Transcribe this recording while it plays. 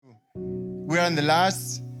we are in the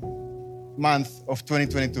last month of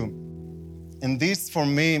 2022. And this, for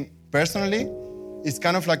me personally, is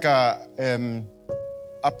kind of like a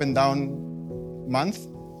up and down month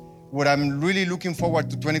where I'm really looking forward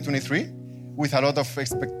to 2023 with a lot of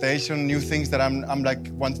expectation, new things that I'm like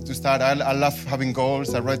wanting to start. I love having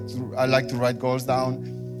goals. I like to write goals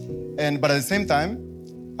down. But at the same time,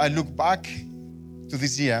 I look back to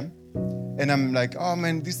this year and I'm like, oh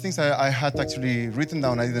man, these things I had actually written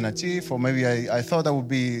down, I didn't achieve, or maybe I thought I would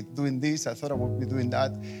be doing this, I thought I would be doing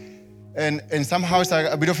that. And somehow it's like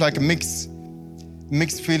a bit of like mixed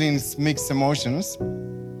feelings, mixed emotions.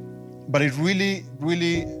 But it really,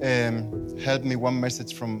 really helped me, one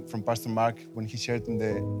message from Pastor Mark when he shared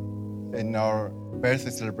in our birthday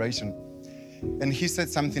celebration. And he said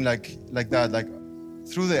something like that, like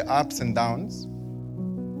through the ups and downs,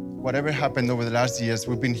 whatever happened over the last years,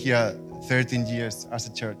 we've been here 13 years as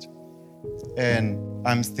a church, and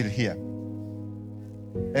I'm still here.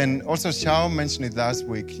 And also Xiao mentioned it last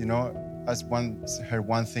week, as her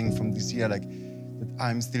one thing from this year, like that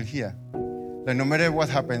I'm still here. Like no matter what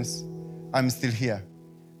happens, I'm still here.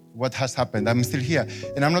 What has happened, I'm still here.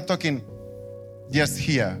 And I'm not talking just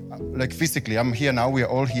here, like physically, I'm here now, we are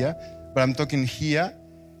all here, but I'm talking here,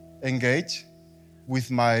 engaged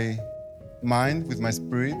with my mind, with my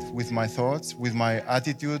spirit, with my thoughts, with my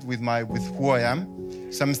attitude, with who I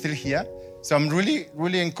am. So I'm still here. So I'm really,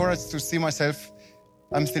 really encouraged to see myself,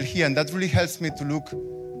 I'm still here. And that really helps me to look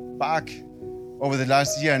back over the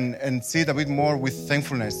last year and see it a bit more with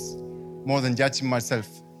thankfulness, more than judging myself.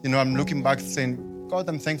 I'm looking back saying, God,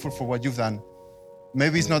 I'm thankful for what you've done.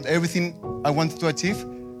 Maybe it's not everything I wanted to achieve,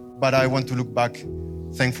 but I want to look back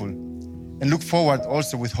thankful and look forward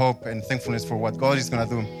also with hope and thankfulness for what God is going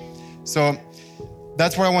to do. So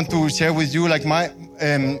that's what I want to share with you. Like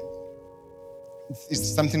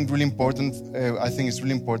it's something really important. I think it's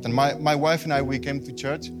really important. My wife and I, we came to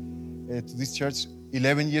church, to this church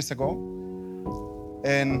 11 years ago.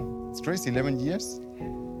 And it's crazy, 11 years.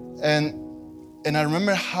 And I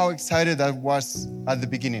remember how excited I was at the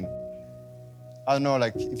beginning. I don't know,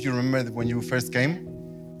 like if you remember when you first came,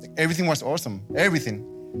 everything was awesome, everything.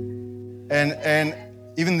 And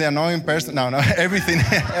even the annoying person, no, everything,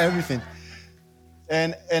 everything.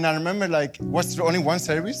 And I remember like, it was only one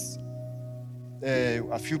service,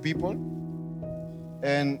 a few people.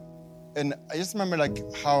 And I just remember like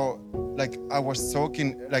how, like I was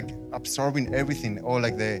soaking, like absorbing everything, all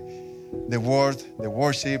like the word, the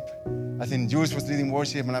worship. I think Jules was leading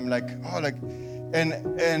worship and I'm like, oh, like, and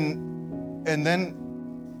then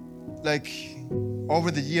like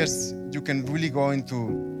over the years, you can really go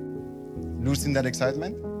into losing that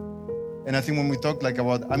excitement. And I think when we talk like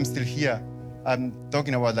about I'm still here, I'm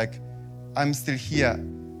talking about like I'm still here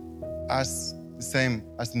as the same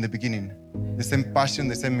as in the beginning. The same passion,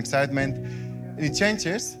 the same excitement. And it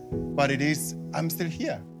changes, but it is I'm still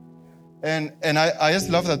here. And I just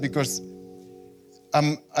love that because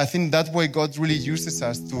I think that way God really uses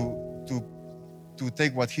us to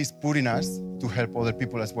take what He's put in us to help other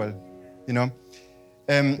people as well,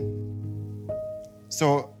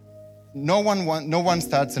 So no one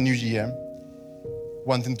starts a new year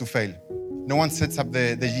wanting to fail. No one sets up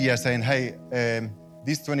the year saying, hey,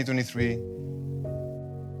 this 2023,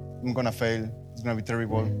 I'm gonna fail. It's gonna be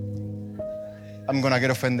terrible. I'm gonna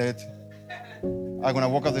get offended. I'm gonna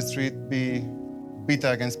walk out the street, be bitter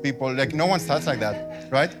against people. Like no one starts like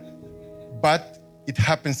that, right? But it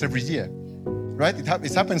happens every year, right? It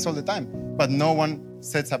happens all the time, but no one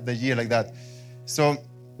sets up the year like that. So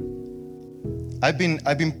I've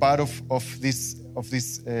been part of this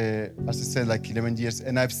as I said, like 11 years,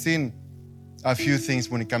 and I've seen a few things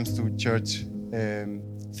when it comes to church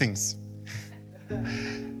things.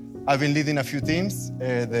 I've been leading a few teams,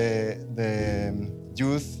 the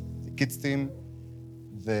youth, the kids team,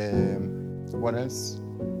 what else?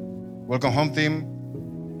 Welcome home team,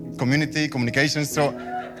 community, communications. So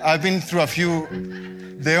I've been through a few.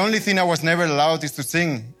 The only thing I was never allowed is to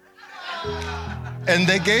sing. And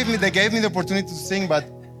they gave me the opportunity to sing, but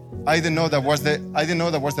I didn't know that was the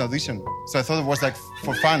audition. So I thought it was like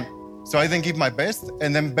for fun. So I didn't give my best,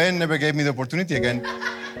 and then Ben never gave me the opportunity again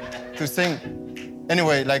to sing.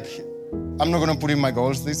 Anyway, like I'm not gonna put in my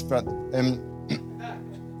goals but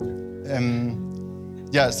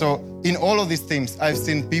yeah. So in all of these teams, I've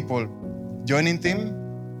seen people joining team,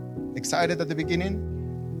 excited at the beginning,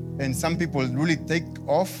 and some people really take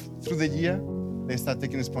off through the year. They start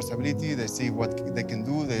taking responsibility. They see what they can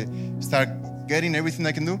do. They start getting everything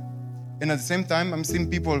they can do. And at the same time, I'm seeing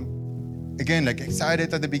people, again, like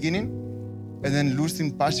excited at the beginning, and then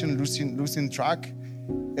losing passion, losing track,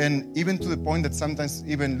 and even to the point that sometimes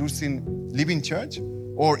even leaving church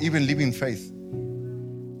or even live in faith.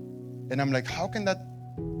 And I'm like, how can that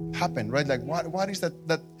happen, right? Like, what is that?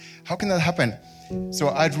 How can that happen? So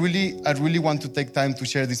I'd really want to take time to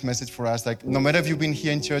share this message for us. Like, no matter if you've been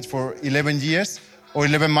here in church for 11 years or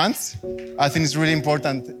 11 months, I think it's really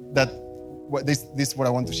important that this is what I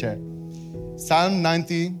want to share. Psalm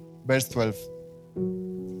 90, verse 12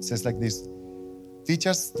 says like this: teach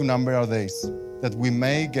us to number our days, that we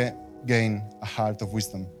may gain a heart of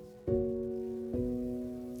wisdom.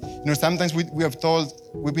 You know, sometimes we've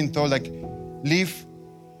been told, like, live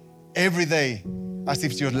every day as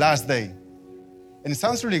if it's your last day. And it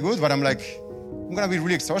sounds really good, but I'm like, I'm gonna be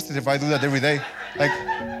really exhausted if I do that every day. Like,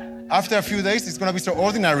 after a few days, it's gonna be so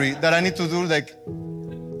ordinary that I need to do like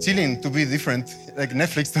chilling to be different, like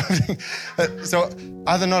Netflix. So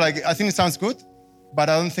I don't know, like, I think it sounds good, but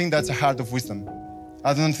I don't think that's a heart of wisdom.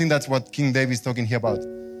 I don't think that's what King David is talking here about.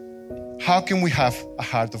 How can we have a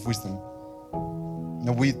heart of wisdom? You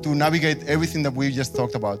know, to navigate everything that we just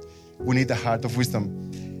talked about, we need a heart of wisdom.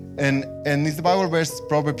 And in the Bible verse,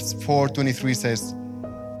 Proverbs 4:23 says,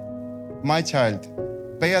 my child,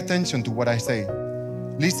 pay attention to what I say.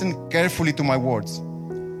 Listen carefully to my words.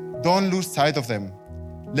 Don't lose sight of them.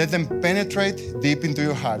 Let them penetrate deep into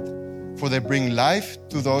your heart, for they bring life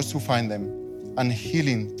to those who find them and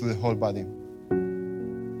healing to the whole body.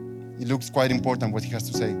 It looks quite important what he has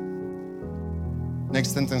to say.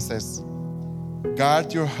 Next sentence says,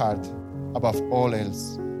 guard your heart above all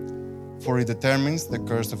else, for it determines the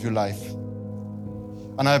course of your life.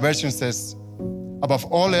 Another version says, above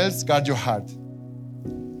all else, guard your heart,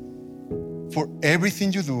 for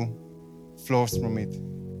everything you do flows from it.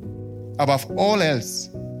 Above all else,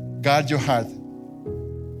 guard your heart,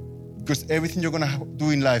 because everything you're gonna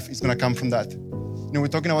do in life is gonna come from that. You know, we're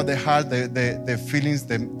talking about the heart, the feelings,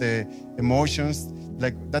 the emotions.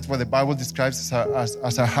 Like, that's what the Bible describes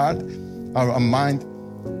as our heart, our mind.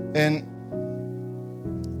 And,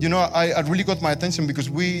 you know, I really got my attention because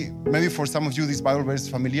maybe for some of you, this Bible verse is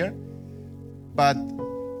familiar, but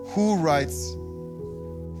who wrote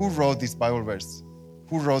this Bible verse?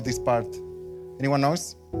 Who wrote this part? Anyone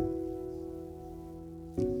knows?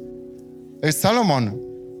 It's Solomon.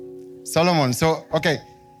 So, okay.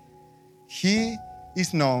 He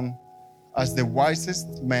is known as the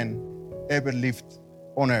wisest man ever lived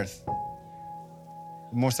on earth.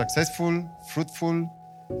 The most successful, fruitful,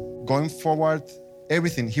 going forward,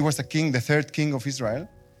 everything. He was a king, the third king of Israel,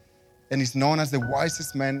 and is known as the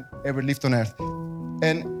wisest man ever lived on earth.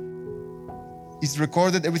 And it's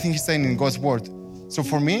recorded, everything he's saying in God's word. So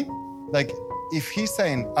for me, like, if he's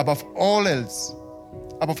saying above all else,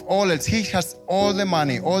 he has all the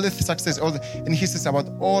money, all the success, and he says about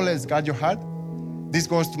all else, guard your heart. This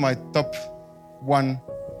goes to my top 1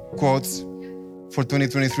 quotes for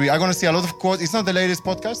 2023. I'm going to see a lot of quotes. It's not the latest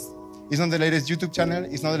podcast. It's not the latest YouTube channel.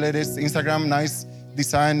 It's not the latest Instagram, nice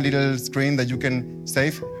design, little screen that you can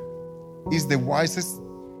save. He's the wisest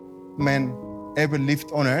man ever lived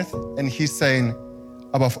on earth. And he's saying,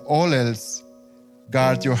 above all else,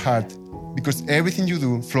 guard your heart, because everything you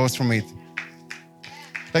do flows from it.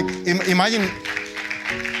 Like, imagine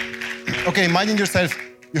yourself,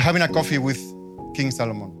 you're having a coffee with King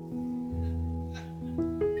Solomon.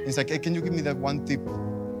 He's like, hey, can you give me that one tip?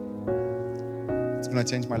 It's gonna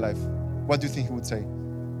change my life. What do you think he would say?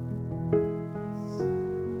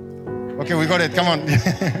 Okay, we got it, come on.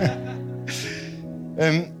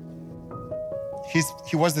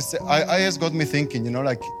 He was I just got me thinking, you know,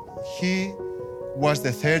 like, he was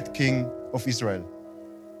the third king of Israel.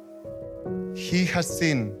 He has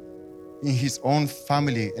seen in his own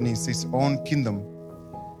family and in his own kingdom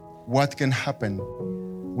what can happen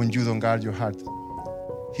when you don't guard your heart.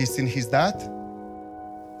 He's seen his dad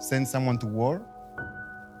send someone to war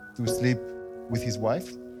to sleep with his wife.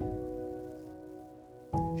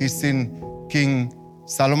 He's seen King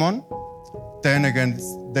Solomon turn against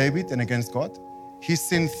David and against God. He's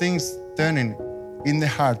seen things turning in the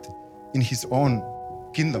heart in his own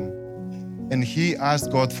kingdom. And he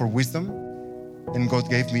asked God for wisdom, and God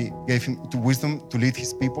gave him to wisdom to lead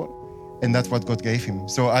his people. And that's what God gave him.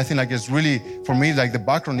 So I think, like, it's really, for me, like, the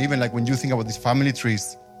background, even like when you think about these family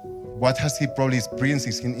trees, what has he probably experienced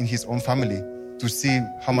in his own family to see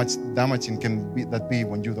how much damaging can be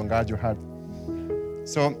when you don't guard your heart.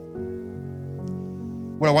 So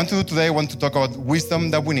what I want to do today, I want to talk about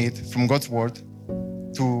wisdom that we need from God's word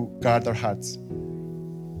to guard our hearts.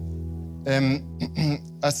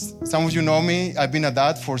 As some of you know me, I've been a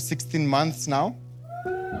dad for 16 months now.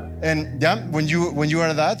 And yeah, when you are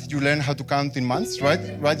a dad, you learn how to count in months, right?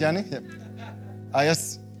 Right, Yanni? Yeah.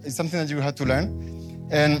 It's something that you have to learn.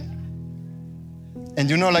 And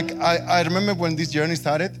you know, like, I remember when this journey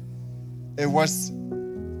started, it was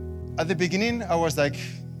at the beginning, I was like,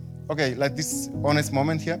 okay, like this honest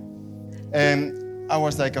moment here. And I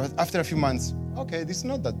was like, after a few months, okay, this is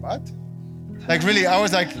not that bad. Like really, I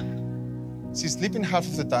was like, she's sleeping half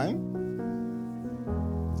of the time.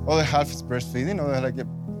 Other half is breastfeeding. Other like,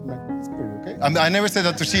 it's pretty okay. I never said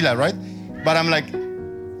that to Sheila, right? But I'm like,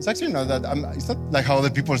 it's actually not that. It's not like how other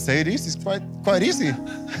people say it is. It's quite easy.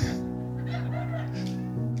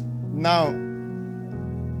 Now,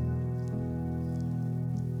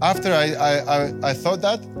 after I thought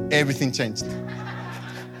that, everything changed.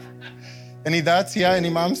 Any dads here, any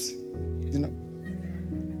moms? You know,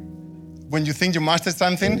 when you think you mastered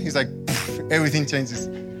something, it's like, everything changes.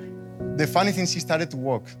 The funny thing, she started to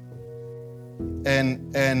walk.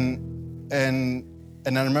 And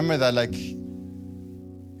I remember that like,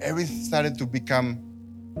 everything started to become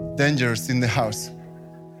dangerous in the house.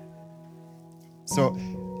 So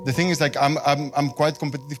the thing is like, I'm quite a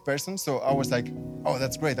competitive person. So I was like, oh,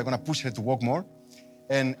 that's great. I'm gonna push her to walk more.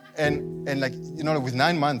 And like, you know, with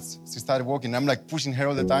 9 months, she started walking. I'm like pushing her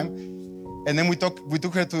all the time. And then we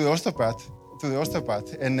took her to the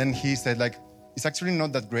osteopath. And then he said like, it's actually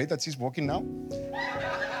not that great that she's walking now.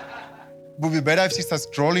 Would be better if she starts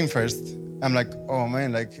crawling first. I'm like, oh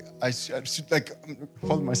man, like I should like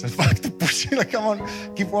hold myself back to push it. Like, come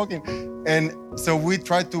on, keep walking. And so we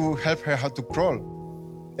tried to help her how to crawl.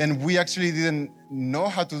 And we actually didn't know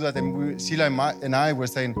how to do that. And Sheila and I were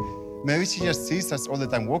saying, maybe she just sees us all the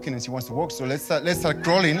time walking and she wants to walk. So let's start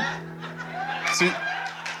crawling. So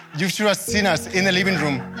you should have seen us in the living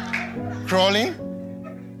room, crawling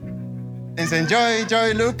and saying,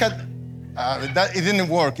 Joy, look at, that. It didn't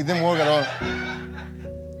work. It didn't work at all.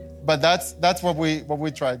 But that's what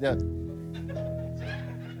we tried, yeah.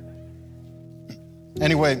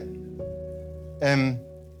 Anyway,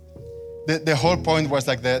 the whole point was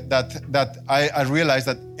like that I realized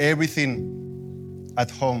that everything at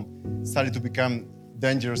home started to become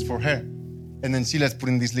dangerous for her. And then Sheila's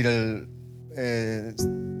putting these little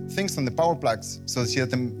things on the power plugs so she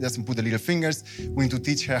doesn't put the little fingers. We need to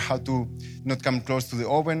teach her how to not come close to the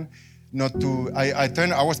oven.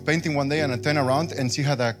 I was painting one day and I turned around and she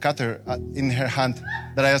had a cutter in her hand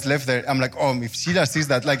that I just left there. I'm like, oh, if Sheila sees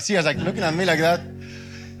that, like she was like looking at me like that.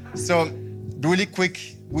 So really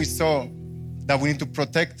quick, we saw that we need to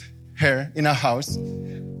protect her in our house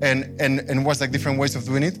and was like different ways of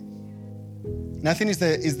doing it. Nothing is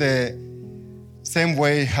the same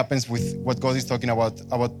way happens with what God is talking about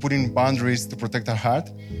putting boundaries to protect our heart,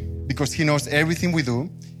 because he knows everything we do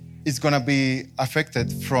is going to be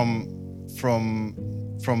affected from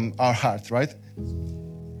our heart, right?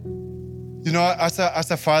 You know, as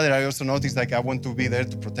a father, I also noticed like I want to be there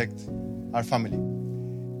to protect our family.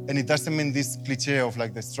 And it doesn't mean this cliche of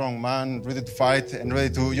like the strong man, ready to fight and ready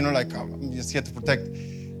to, you know, like I'm just here to protect.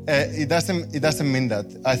 It doesn't mean that.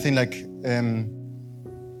 I think like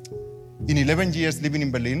in 11 years living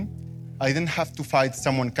in Berlin, I didn't have to fight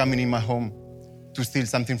someone coming in my home to steal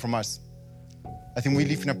something from us. I think we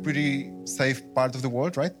live in a pretty safe part of the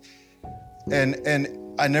world, right? And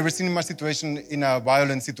I never seen in my situation, in a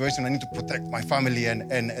violent situation, I need to protect my family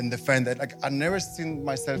and defend it. Like I never seen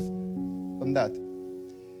myself on that.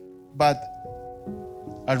 But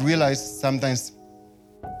I realized sometimes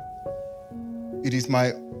it is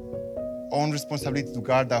my own responsibility to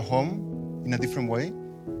guard our home in a different way,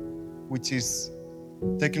 which is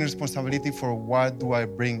taking responsibility for what do I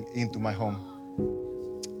bring into my home.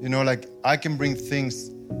 You know, like I can bring things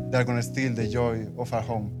that are going to steal the joy of our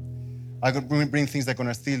home. I can bring things that are going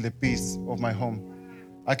to steal the peace of my home.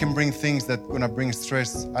 I can bring things that are going to bring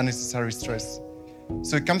stress, unnecessary stress.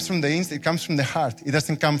 So it comes from the inside, it comes from the heart. It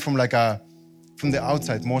doesn't come from from the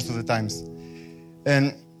outside most of the times.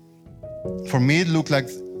 And for me, it looked like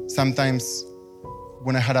sometimes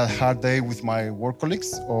when I had a hard day with my work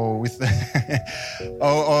colleagues or with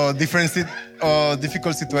or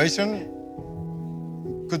difficult situation,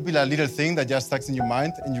 could be a little thing that just stuck in your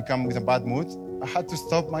mind and you come with a bad mood. I had to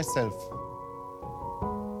stop myself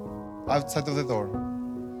outside of the door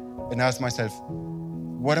and ask myself,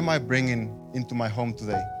 what am I bringing into my home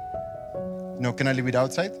today? You know, can I leave it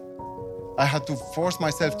outside? I had to force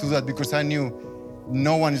myself to do that because I knew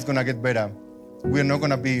no one is gonna get better. We're not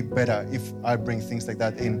gonna be better if I bring things like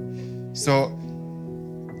that in. So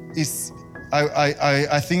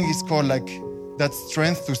I think it's called like that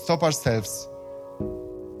strength to stop ourselves.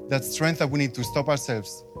 That strength that we need to stop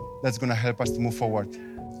ourselves, that's going to help us to move forward.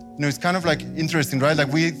 You know, it's kind of like interesting, right?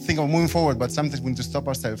 Like we think of moving forward, but sometimes we need to stop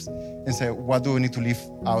ourselves and say, what do we need to leave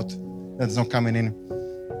out that's not coming in?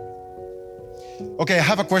 Okay, I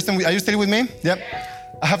have a question. Are you still with me? Yeah.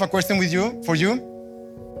 I have a question for you.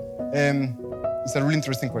 It's a really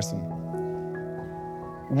interesting question.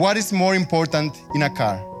 What is more important in a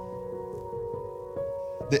car?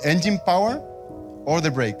 The engine power or the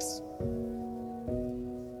brakes?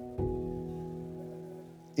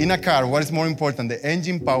 In a car, what is more important, the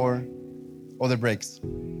engine power or the brakes?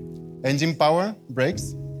 Engine power,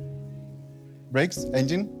 brakes? Brakes,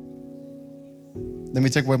 engine? Let me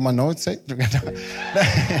check what my notes say.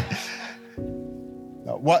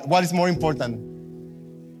 What is more important?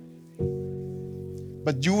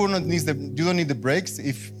 But you don't need the brakes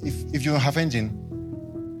if you don't have engine.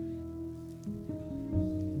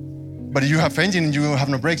 But if you have engine and you have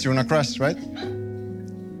no brakes, you're gonna crash, right?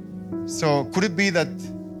 So could it be that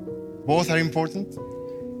both are important?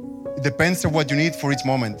 It depends on what you need for each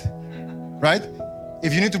moment, right?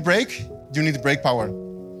 If you need to brake, you need brake power.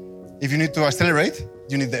 If you need to accelerate,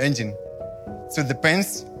 you need the engine. So it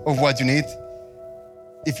depends on what you need.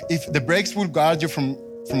 If the brakes will guard you from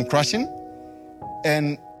crashing,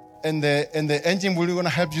 and the engine will gonna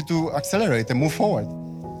help you to accelerate and move forward.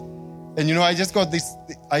 And you know, I just got this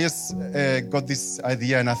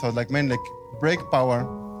idea, and I thought, like, man, like brake power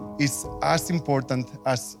is as important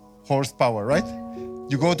as horsepower, right?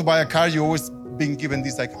 You go to buy a car, you always been given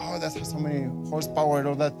this, like, oh, that has so many horsepower and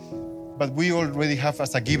all that. But we already have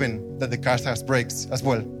as a given that the car has brakes as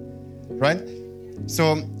well, right?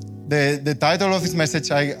 So the title of this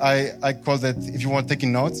message, I called it, if you want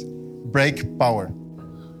taking notes, brake power.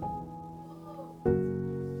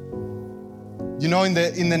 You know, in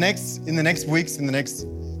the next weeks,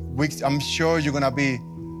 I'm sure you're gonna be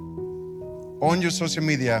on your social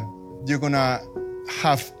media. You're gonna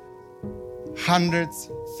have hundreds,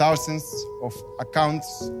 thousands of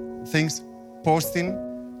accounts, things posting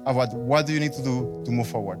about what do you need to do to move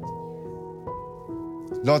forward.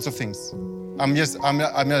 Lots of things. I'm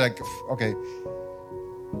like, okay,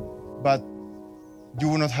 but you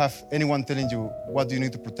will not have anyone telling you what do you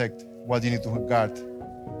need to protect, what do you need to guard,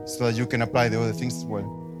 so that you can apply the other things as well,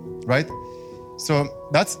 right? So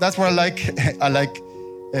that's what I like. I like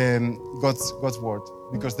God's word,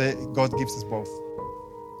 because God gives us both.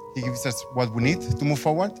 He gives us what we need to move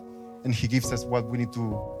forward, and He gives us what we need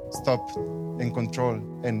to stop and control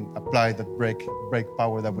and apply that brake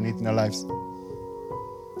power that we need in our lives.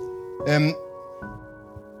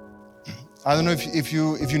 I don't know if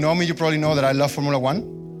you know me, you probably know that I love Formula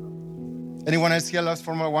 1. Anyone else here loves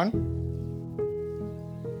Formula 1?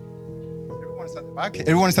 Everyone's at the back.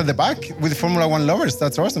 Everyone's at the back with Formula 1 lovers.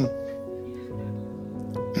 That's awesome.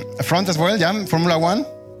 Front as well, yeah, Formula 1.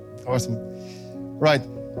 Awesome. Right.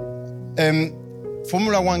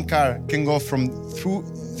 Formula 1 car can go from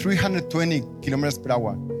 320 kilometers per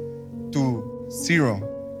hour to 0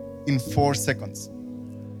 in 4 seconds.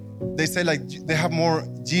 They say like they have more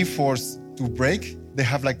G-force to brake. They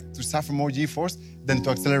have like to suffer more G-force than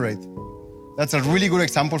to accelerate. That's a really good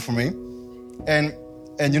example for me. And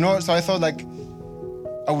you know, so I thought like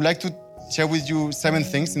I would like to share with you 7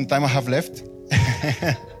 things in the time I have left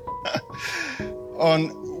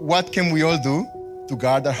on what can we all do to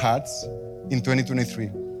guard our hearts in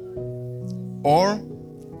 2023. Or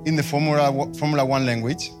in the Formula 1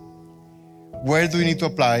 language, where do you need to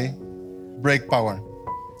apply brake power?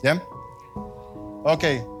 Yeah?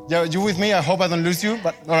 Okay, yeah, you with me? I hope I don't lose you,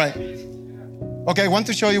 but all right. Okay, I want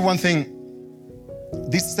to show you one thing.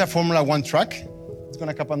 This is a Formula 1 track. It's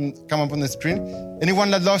gonna come up on the screen. Anyone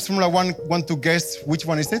that loves Formula 1 want to guess which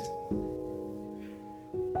one is it?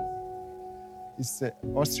 It's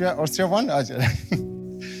Austria 1?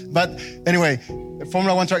 But anyway,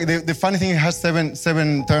 Formula 1 track, the funny thing, it has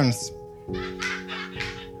seven turns.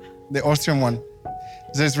 The Austrian one.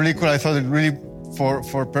 So it's really cool. I thought it really,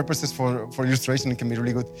 for purposes, for illustration, it can be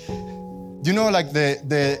really good. You know, like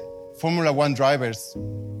the Formula 1 drivers,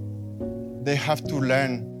 they have to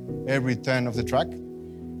learn every turn of the track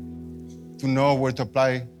to know where to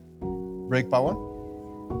apply brake power.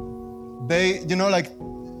 They, you know, like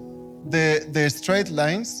the straight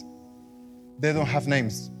lines, they don't have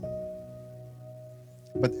names.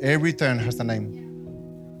 But every turn has a name.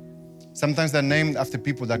 Sometimes they're named after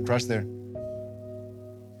people that crashed there,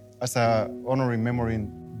 as a honoring memory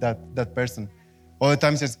that person. Other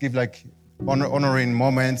times just give like honoring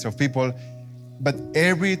moments of people. But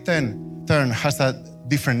every turn has a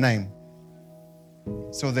different name.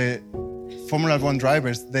 So the Formula 1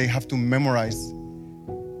 drivers, they have to memorize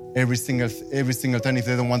every single turn if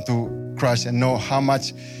they don't want to crash and know how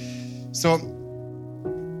much. So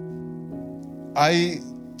I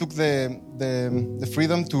took the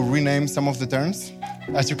freedom to rename some of the turns,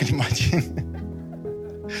 as you can imagine.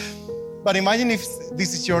 But imagine if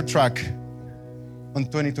this is your track on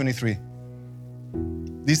 2023.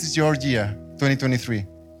 This is your year, 2023.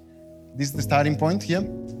 This is the starting point here.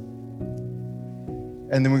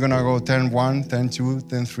 And then we're gonna go turn 1, turn 2,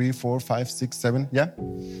 turn 3, 4, 5, 6, 7, yeah?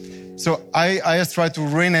 So I just try to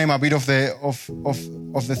rename a bit of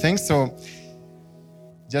the things, so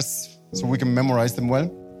just so we can memorize them well.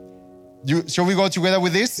 Shall we go together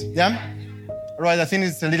with this? Yeah? All right, I think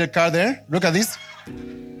it's a little card there. Look at this.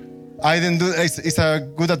 I didn't do it's a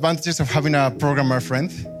good advantage of having a programmer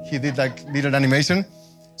friend. He did like little animation.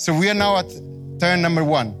 So we are now at turn number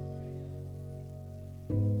 1.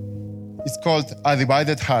 It's called A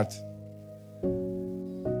Divided Heart.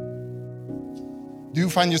 Do you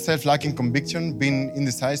find yourself lacking conviction, being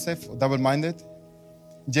indecisive or double-minded?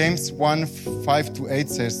 James 1:5-8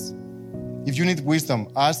 says, if you need wisdom,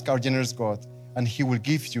 ask our generous God, and He will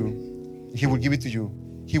give it to you.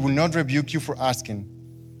 He will not rebuke you for asking.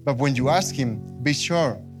 But when you ask Him, be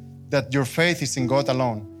sure that your faith is in God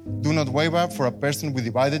alone. Do not waver, for a person with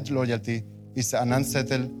divided loyalty is as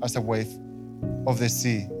unsettled as a wave of the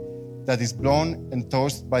sea that is blown and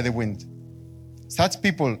tossed by the wind. Such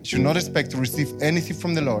people should not expect to receive anything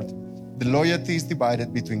from the Lord. The loyalty is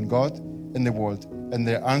divided between God and the world, and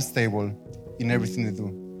they're unstable in everything they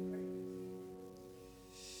do.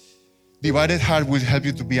 Divided heart will help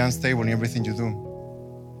you to be unstable in everything you do.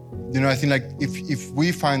 You know, I think like if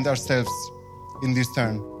we find ourselves in this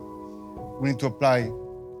turn, we need to apply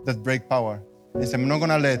that break power. And say, I'm not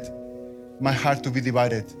gonna let my heart to be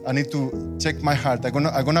divided. I need to check my heart. I'm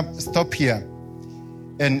gonna stop here.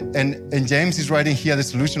 And James is writing here the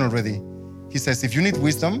solution already. He says, if you need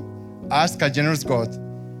wisdom, ask a generous God.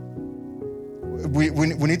 We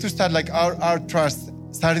need to start like our trust,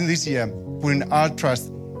 starting this year, putting our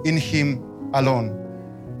trust in Him alone.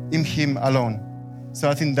 In Him alone. So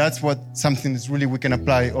I think that's something that's really we can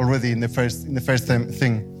apply already in the first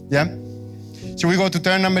thing. Yeah? Should we go to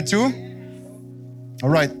turn number 2? All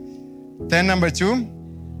right. Turn number 2.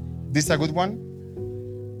 This is a good one.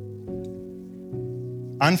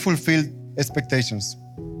 Unfulfilled expectations.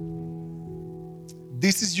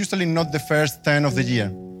 This is usually not the first turn of the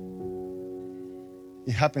year.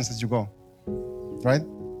 It happens as you go, right?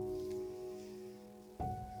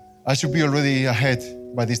 I should be already ahead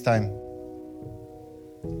by this time.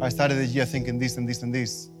 I started the year thinking this and this and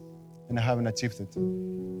this, and I haven't achieved it.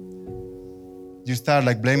 You start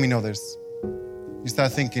like blaming others. You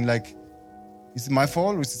start thinking like, is it my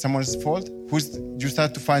fault? Is it someone else's fault? You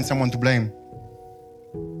start to find someone to blame.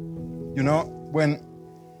 You know, when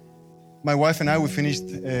my wife and I, we finished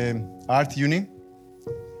art uni,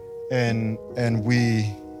 and we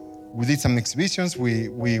did some exhibitions.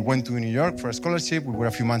 We went to New York for a scholarship. We were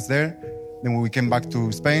a few months there. Then we came back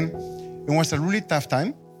to Spain. It was a really tough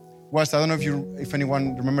time. I don't know if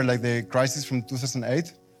anyone remember like the crisis from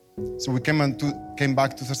 2008. So we came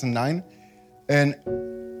back 2009, and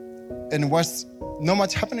it was not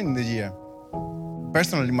much happening in the year,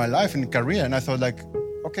 personally in my life and career. And I thought like,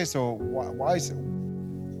 okay, so why is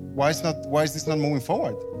this not moving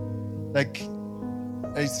forward? Like,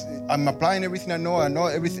 I'm applying everything I know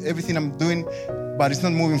everything I'm doing, but it's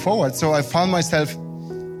not moving forward. So I found myself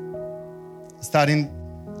starting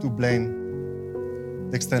to blame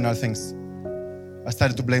the external things. I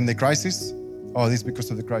started to blame the crisis. Oh, this is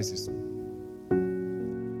because of the crisis.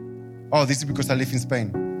 Oh, this is because I live in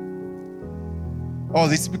Spain. Oh,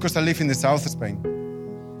 this is because I live in the south of Spain.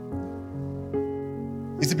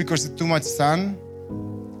 Is it because it's too much sun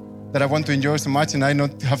that I want to enjoy so much and I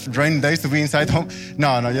not have rainy days to be inside home?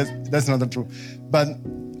 No, that's not the truth. But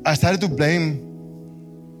I started to blame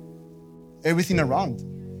everything around.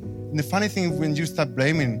 And the funny thing, when you start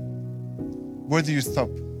blaming, where do you stop?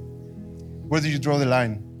 Where do you draw the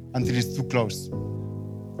line until it's too close?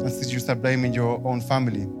 Until you start blaming your own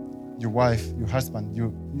family, your wife, your husband.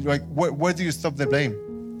 You like, where do you stop the blame?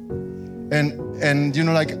 And you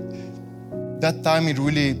know, like that time, it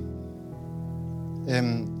really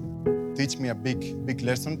teach me a big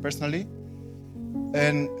lesson personally.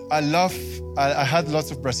 And I had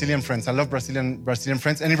lots of Brazilian friends. I love Brazilian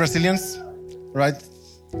friends. Any Brazilians? Right?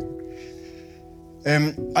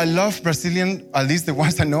 I love Brazilian, at least the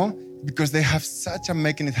ones I know, because they have such a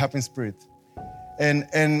making it happen spirit.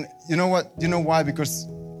 And you know what? You know why? Because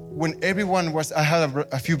when everyone I had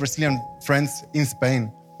a few Brazilian friends in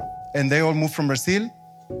Spain, and they all moved from Brazil.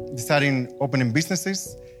 They started opening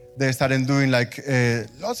businesses. They started doing like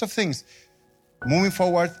lots of things. Moving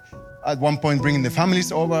forward, at one point bringing the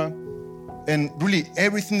families over. And really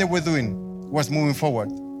everything they were doing was moving forward.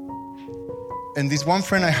 And this one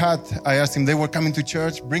friend I asked him, they were coming to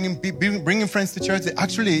church, bringing friends to church. They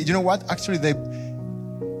actually, you know what? Actually, they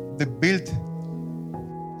built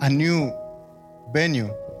a new venue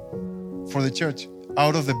for the church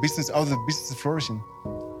out of the business flourishing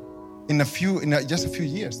in just a few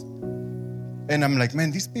years. And I'm like,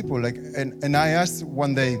 man, these people, like, and I asked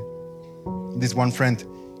one day, this one friend,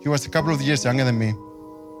 he was a couple of years younger than me.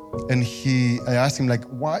 And I asked him, like,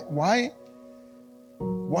 why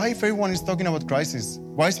if everyone is talking about crisis,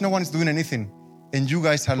 why is no one doing anything? And you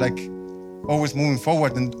guys are like always moving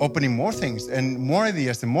forward and opening more things and more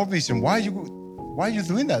ideas and more vision. Why are you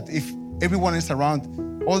doing that? If everyone is around,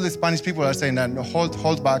 all the Spanish people are saying that, no,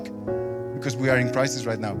 hold back, because we are in crisis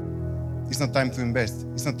right now. It's not time to invest.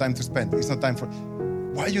 It's not time to spend. It's not time for...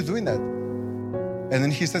 Why are you doing that? And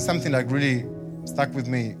then he said something like really stuck with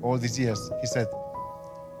me all these years. He said,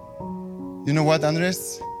 you know what,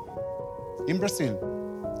 Andres? In Brazil,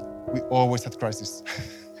 we always had crisis.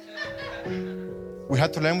 We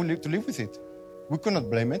had to learn to live with it. We could not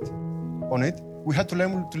blame it on it. We had to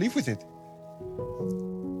learn to live with it.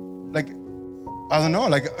 Like, I don't know,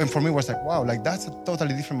 like, and for me it was like, wow, like that's a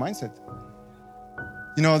totally different mindset.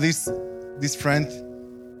 You know, this friend,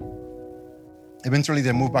 eventually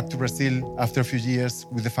they moved back to Brazil after a few years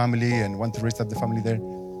with the family and want to restart the family there.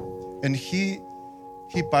 And he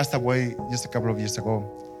passed away just a couple of years ago,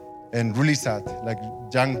 and really sad, like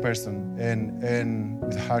young person and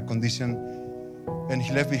with a heart condition. And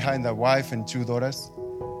he left behind a wife and 2 daughters.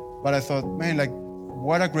 But I thought, man, like,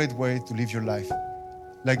 what a great way to live your life.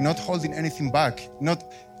 Like, not holding anything back, not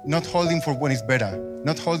holding for when it's better,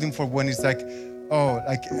 not holding for when it's like, oh,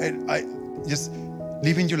 like, I just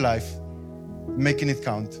living your life, making it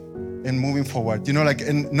count, and moving forward, you know, like,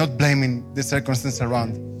 and not blaming the circumstances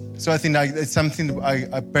around. So I think like it's something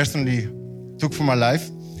I personally took from my life.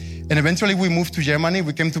 And eventually we moved to Germany,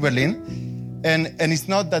 we came to Berlin. And it's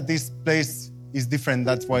not that this place is different,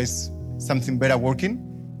 that's why it's something better working.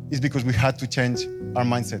 It's because we had to change our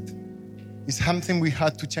mindset. It's something we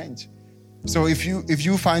had to change. So if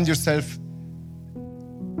you find yourself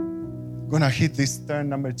gonna hit this turn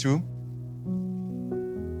number 2,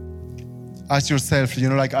 ask yourself, you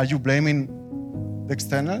know, like, are you blaming the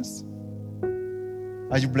externals?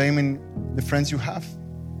 Are you blaming the friends you have?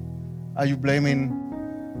 Are you blaming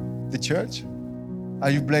the church? Are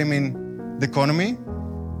you blaming the economy?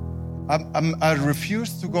 I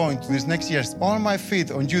refuse to go into this next year. All my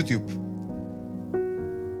feed on YouTube.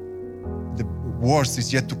 The worst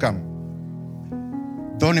is yet to come.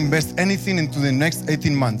 Don't invest anything into the next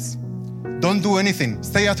 18 months. Don't do anything.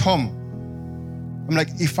 Stay at home. I'm like,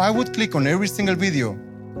 if I would click on every single video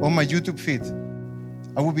on my YouTube feed,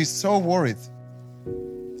 I would be so worried.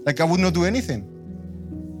 Like, I would not do anything.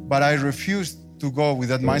 But I refuse to go with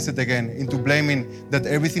that mindset again into blaming that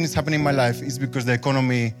everything is happening in my life is because the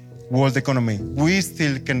economy, world economy. We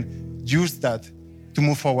still can use that to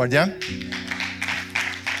move forward, yeah?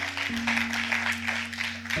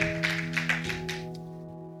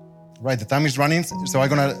 Right, the time is running, so I'm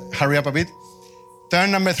gonna hurry up a bit. Turn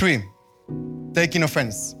number 3, taking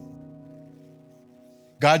offense.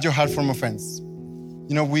 Guard your heart from offense.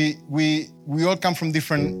 You know, we all come from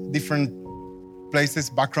different places,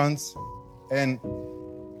 backgrounds, and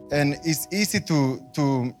it's easy to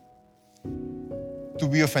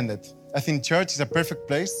be offended. I think church is a perfect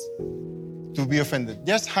place to be offended.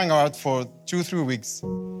 Just hang out for 2-3 weeks,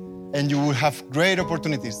 and you will have great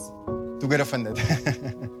opportunities to get offended.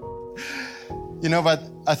 You know, but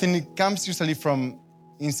I think it comes usually from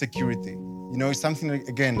insecurity. You know, it's something that,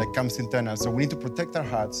 again, like comes internal. So we need to protect our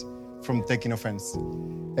hearts from taking offense.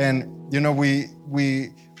 And, you know, we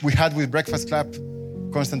had with Breakfast Club,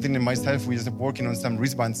 Constantine and myself, we just working on some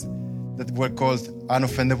wristbands that were called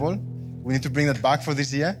unoffendable. We need to bring that back for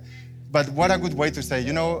this year. But what a good way to say,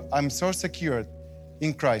 you know, I'm so secure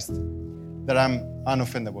in Christ that I'm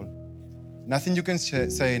unoffendable. Nothing you can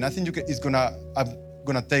say, nothing I'm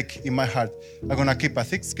gonna take in my heart. I'm gonna keep a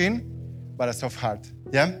thick skin, but a soft heart.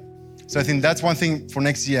 Yeah? So I think that's one thing for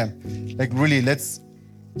next year. Like, really, let's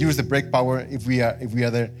use the brake power if we are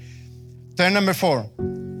there. Turn number 4.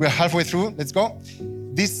 We're halfway through. Let's go.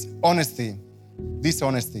 Dishonesty.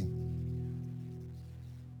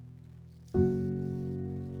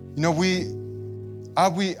 You know, are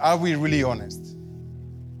we really honest?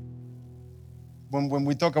 When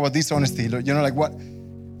we talk about dishonesty, you know, like what?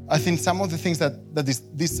 I think some of the things that is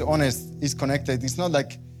dishonest is connected. It's not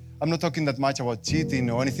like, I'm not talking that much about cheating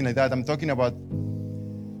or anything like that. I'm talking about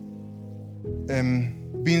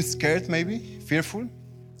being scared, maybe, fearful,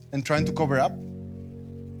 and trying to cover up.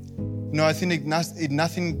 No, I think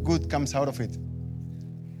nothing good comes out of it.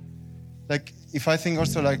 Like, if I think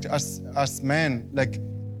also, like, as men, like,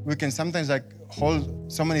 we can sometimes, like,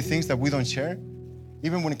 hold so many things that we don't share,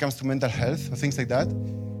 even when it comes to mental health or things like that,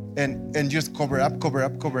 and just cover up,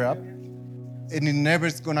 and it never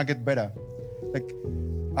is gonna get better. Like,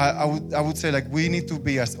 I would say, like, we need to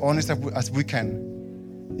be as honest as we can.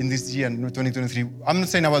 in this year, 2023. I'm not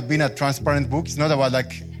saying about being a transparent book. It's not about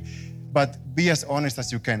but be as honest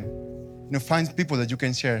as you can. Find people that you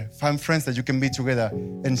can share. Find friends that you can be together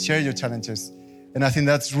and share your challenges. And I think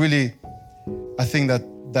that's really, I think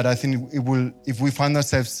it will, if we find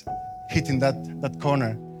ourselves hitting that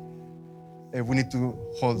corner, we need to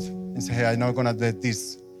hold and say, hey, I'm not gonna let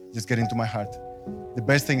this just get into my heart. The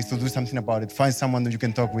best thing is to do something about it. Find someone that you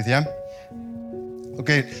can talk with, yeah?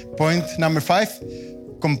 Okay, point number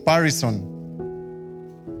 5, comparison.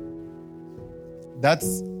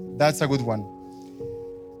 That's a good one.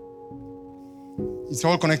 It's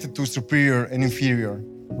all connected to superior and inferior,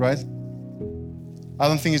 right? I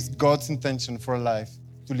don't think it's God's intention for a life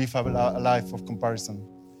to live a life of comparison.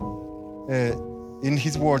 In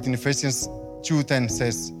his word, in Ephesians 2:10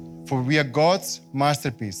 says, for we are God's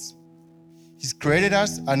masterpiece. He's created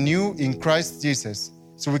us anew in Christ Jesus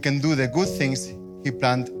so we can do the good things he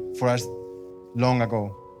planned for us long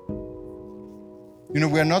ago.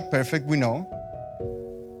 We are not perfect, we know,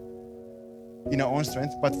 in our own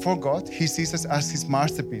strength, but for God, he sees us as his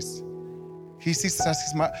masterpiece. He sees us as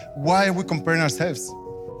his Why are we comparing ourselves?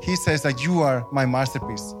 He says that you are my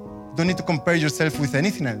masterpiece. You don't need to compare yourself with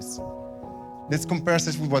anything else. Let's compare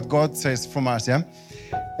ourselves with what God says from us, yeah?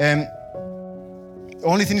 And the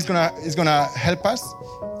only thing is gonna help us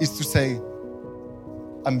is to say,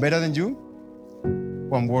 I'm better than you,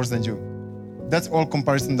 or I'm worse than you. That's all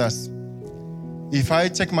comparison does. If I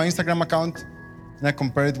check my Instagram account and I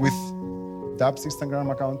compare it with Dab's Instagram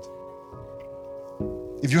account,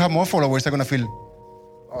 if you have more followers, I'm gonna feel,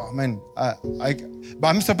 oh man, but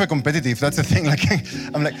I'm super competitive. That's the thing. Like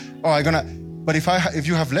I'm like, but if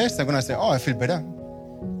you have less, I'm gonna say, oh, I feel better.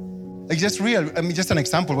 Like just an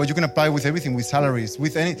example, what you can apply with everything, with salaries,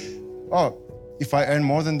 with if I earn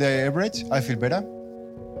more than the average, I feel better.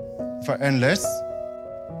 If I earn less,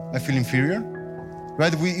 I feel inferior,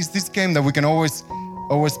 right? It's this game that we can always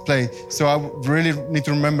play. So I really need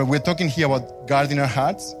to remember, we're talking here about guarding our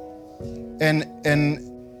hearts, and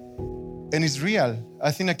it's real.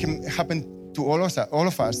 I think it can happen to all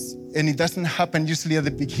of us, and it doesn't happen usually at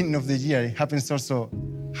the beginning of the year. It happens also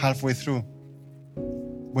halfway through,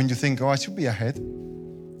 when you think, I should be ahead.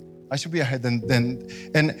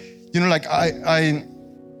 And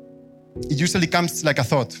it usually comes like a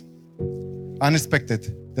thought,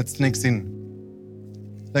 unexpected, that sneaks in.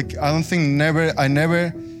 Like I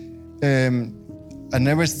never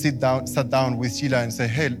sat down with Sheila and say,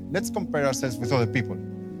 hey, let's compare ourselves with other people.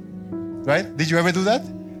 Right? Did you ever do that?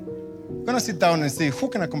 I'm gonna sit down and say, who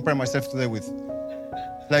can I compare myself today with?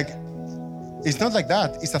 Like, it's not like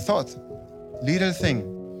that. It's a thought. Little thing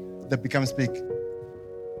that becomes big.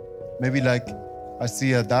 Maybe like I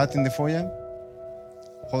see a dad in the foyer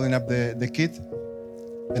holding up the kid,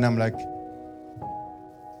 and I'm like,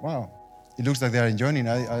 wow, it looks like they are enjoying it.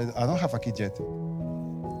 I don't have a kid yet.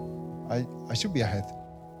 I should be ahead.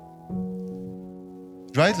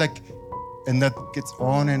 Right? Like, and that gets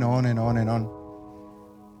on and on and on and on.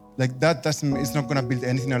 Like that it's not gonna build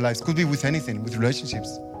anything in our lives. Could be with anything, with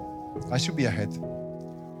relationships. I should be ahead.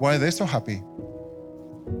 Why are they so happy?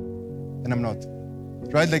 And I'm not.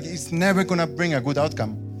 Right? Like it's never gonna bring a good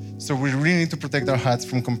outcome. So we really need to protect our hearts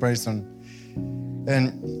from comparison.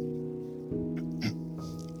 And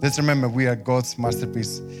let's remember, we are God's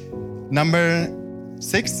masterpiece. Number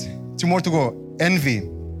 6, 2 more to go. Envy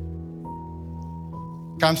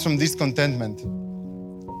comes from discontentment.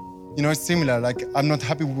 It's similar, like I'm not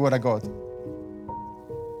happy with what I got.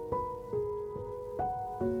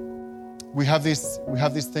 We have this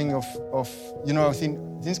thing of I think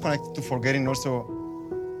things connected to forgetting also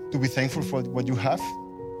to be thankful for what you have,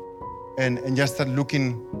 and just start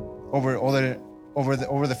looking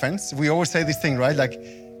over the fence. We always say this thing, right? Like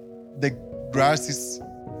the grass is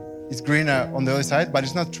greener on the other side, but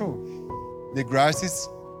it's not true. The grass is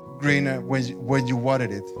greener when you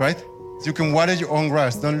watered it, right? So you can water your own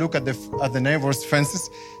grass. Don't look at the neighbors' fences.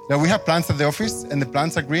 Now we have plants at the office, and the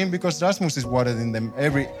plants are green because Rasmus is watered in them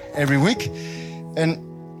every week. And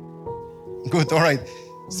good, all right.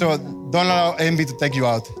 So don't allow envy to take you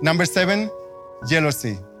out. Number 7,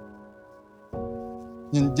 jealousy.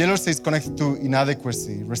 Jealousy is connected to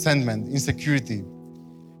inadequacy, resentment, insecurity.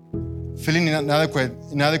 Feeling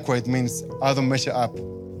inadequate means I don't measure up.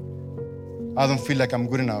 I don't feel like I'm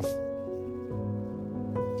good enough.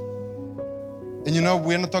 And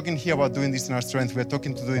we're not talking here about doing this in our strength. We're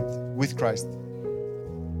talking to do it with Christ.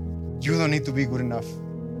 You don't need to be good enough.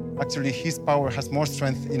 Actually, his power has more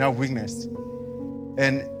strength in our weakness.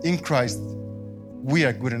 And in Christ, we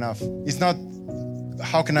are good enough. It's not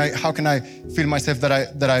how can I feel myself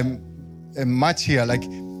that I'm much here. Like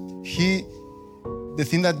the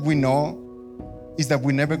thing that we know is that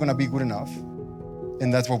we're never gonna be good enough.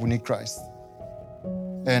 And that's what we need Christ.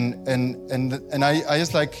 And I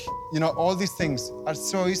just like, all these things are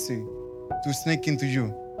so easy to sneak into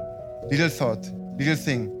you. Little thought, little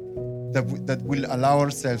thing that will allow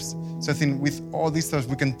ourselves. So I think with all these thoughts,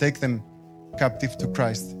 we can take them captive to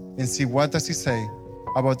Christ and see what does he say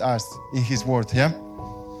about us in his word, yeah?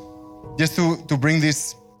 Just to bring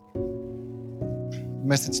this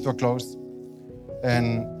message to a close.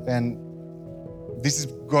 And this is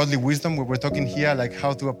godly wisdom where we're talking here, like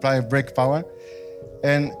how to apply break power.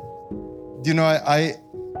 And, I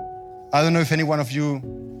don't know if any one of you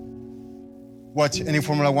watch any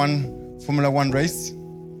Formula One race.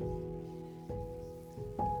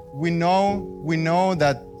 We know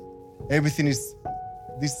that everything is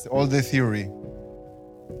all the theory.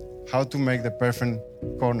 How to make the perfect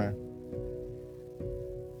corner.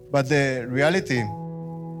 But the reality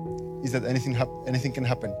is that anything can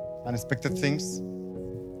happen. Unexpected things.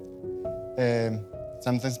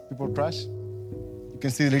 Sometimes people crash. You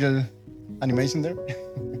can see the little animation there.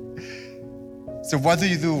 So what do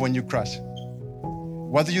you do when you crash?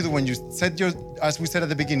 What do you do when you as we said at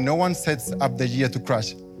the beginning, no one sets up the year to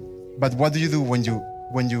crash. But what do you do when you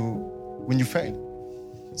fail?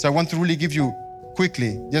 So I want to really give you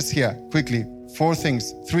quickly 3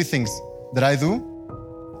 things that I do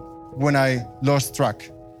when I lost track.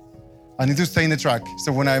 I need to stay in the track.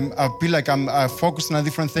 So when I feel like I focused on a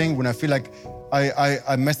different thing, when I feel like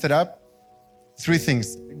I messed it up, 3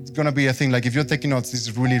 things. It's gonna be a thing, like if you're taking notes, this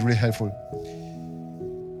is really, really helpful.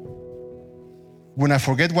 When I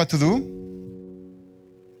forget what to do,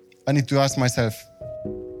 I need to ask myself,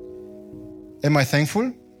 am I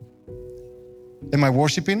thankful? Am I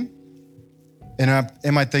worshiping? And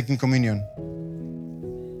am I taking communion?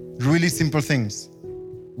 Really simple things.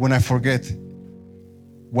 When I forget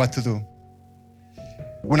what to do.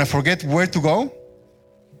 When I forget where to go,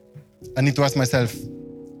 I need to ask myself,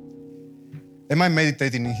 am I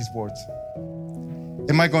meditating in his words?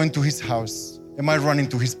 Am I going to his house? Am I running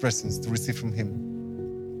to his presence to receive from him?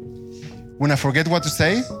 When I forget what to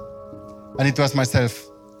say, I need to ask myself,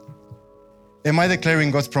 am I declaring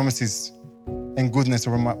God's promises and goodness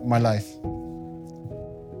over my life?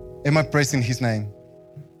 Am I praising his name?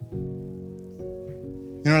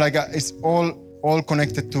 It's all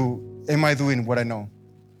connected to, am I doing what I know?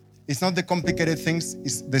 It's not the complicated things,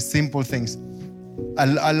 it's the simple things.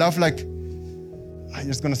 I love, I'm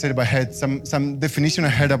just gonna say it by head, some definition I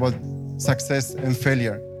heard about success and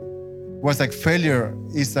failure. Was like failure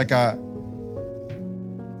is like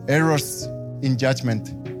errors in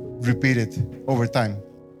judgment repeated over time.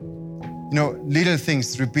 Little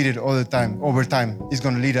things repeated all the time, over time, is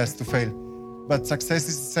gonna lead us to fail. But success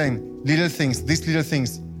is the same. These little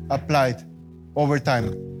things applied over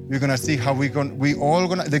time. We're gonna see how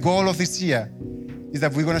the goal of this year is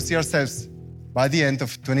that we're gonna see ourselves by the end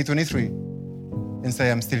of 2023 and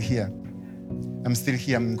say, I'm still here. I'm still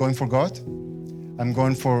here. I'm going for God. I'm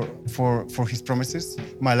going for his promises.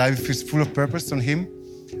 My life is full of purpose on him.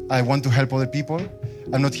 I want to help other people.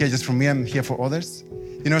 I'm not here just for me, I'm here for others.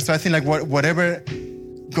 So I think whatever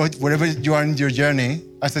you are in your journey,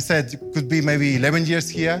 as I said, it could be maybe 11 years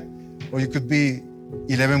here, or you could be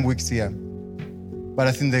 11 weeks here. But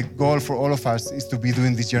I think the goal for all of us is to be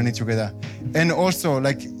doing this journey together. And also,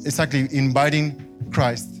 inviting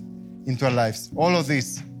Christ into our lives. All of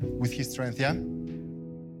this with his strength, yeah?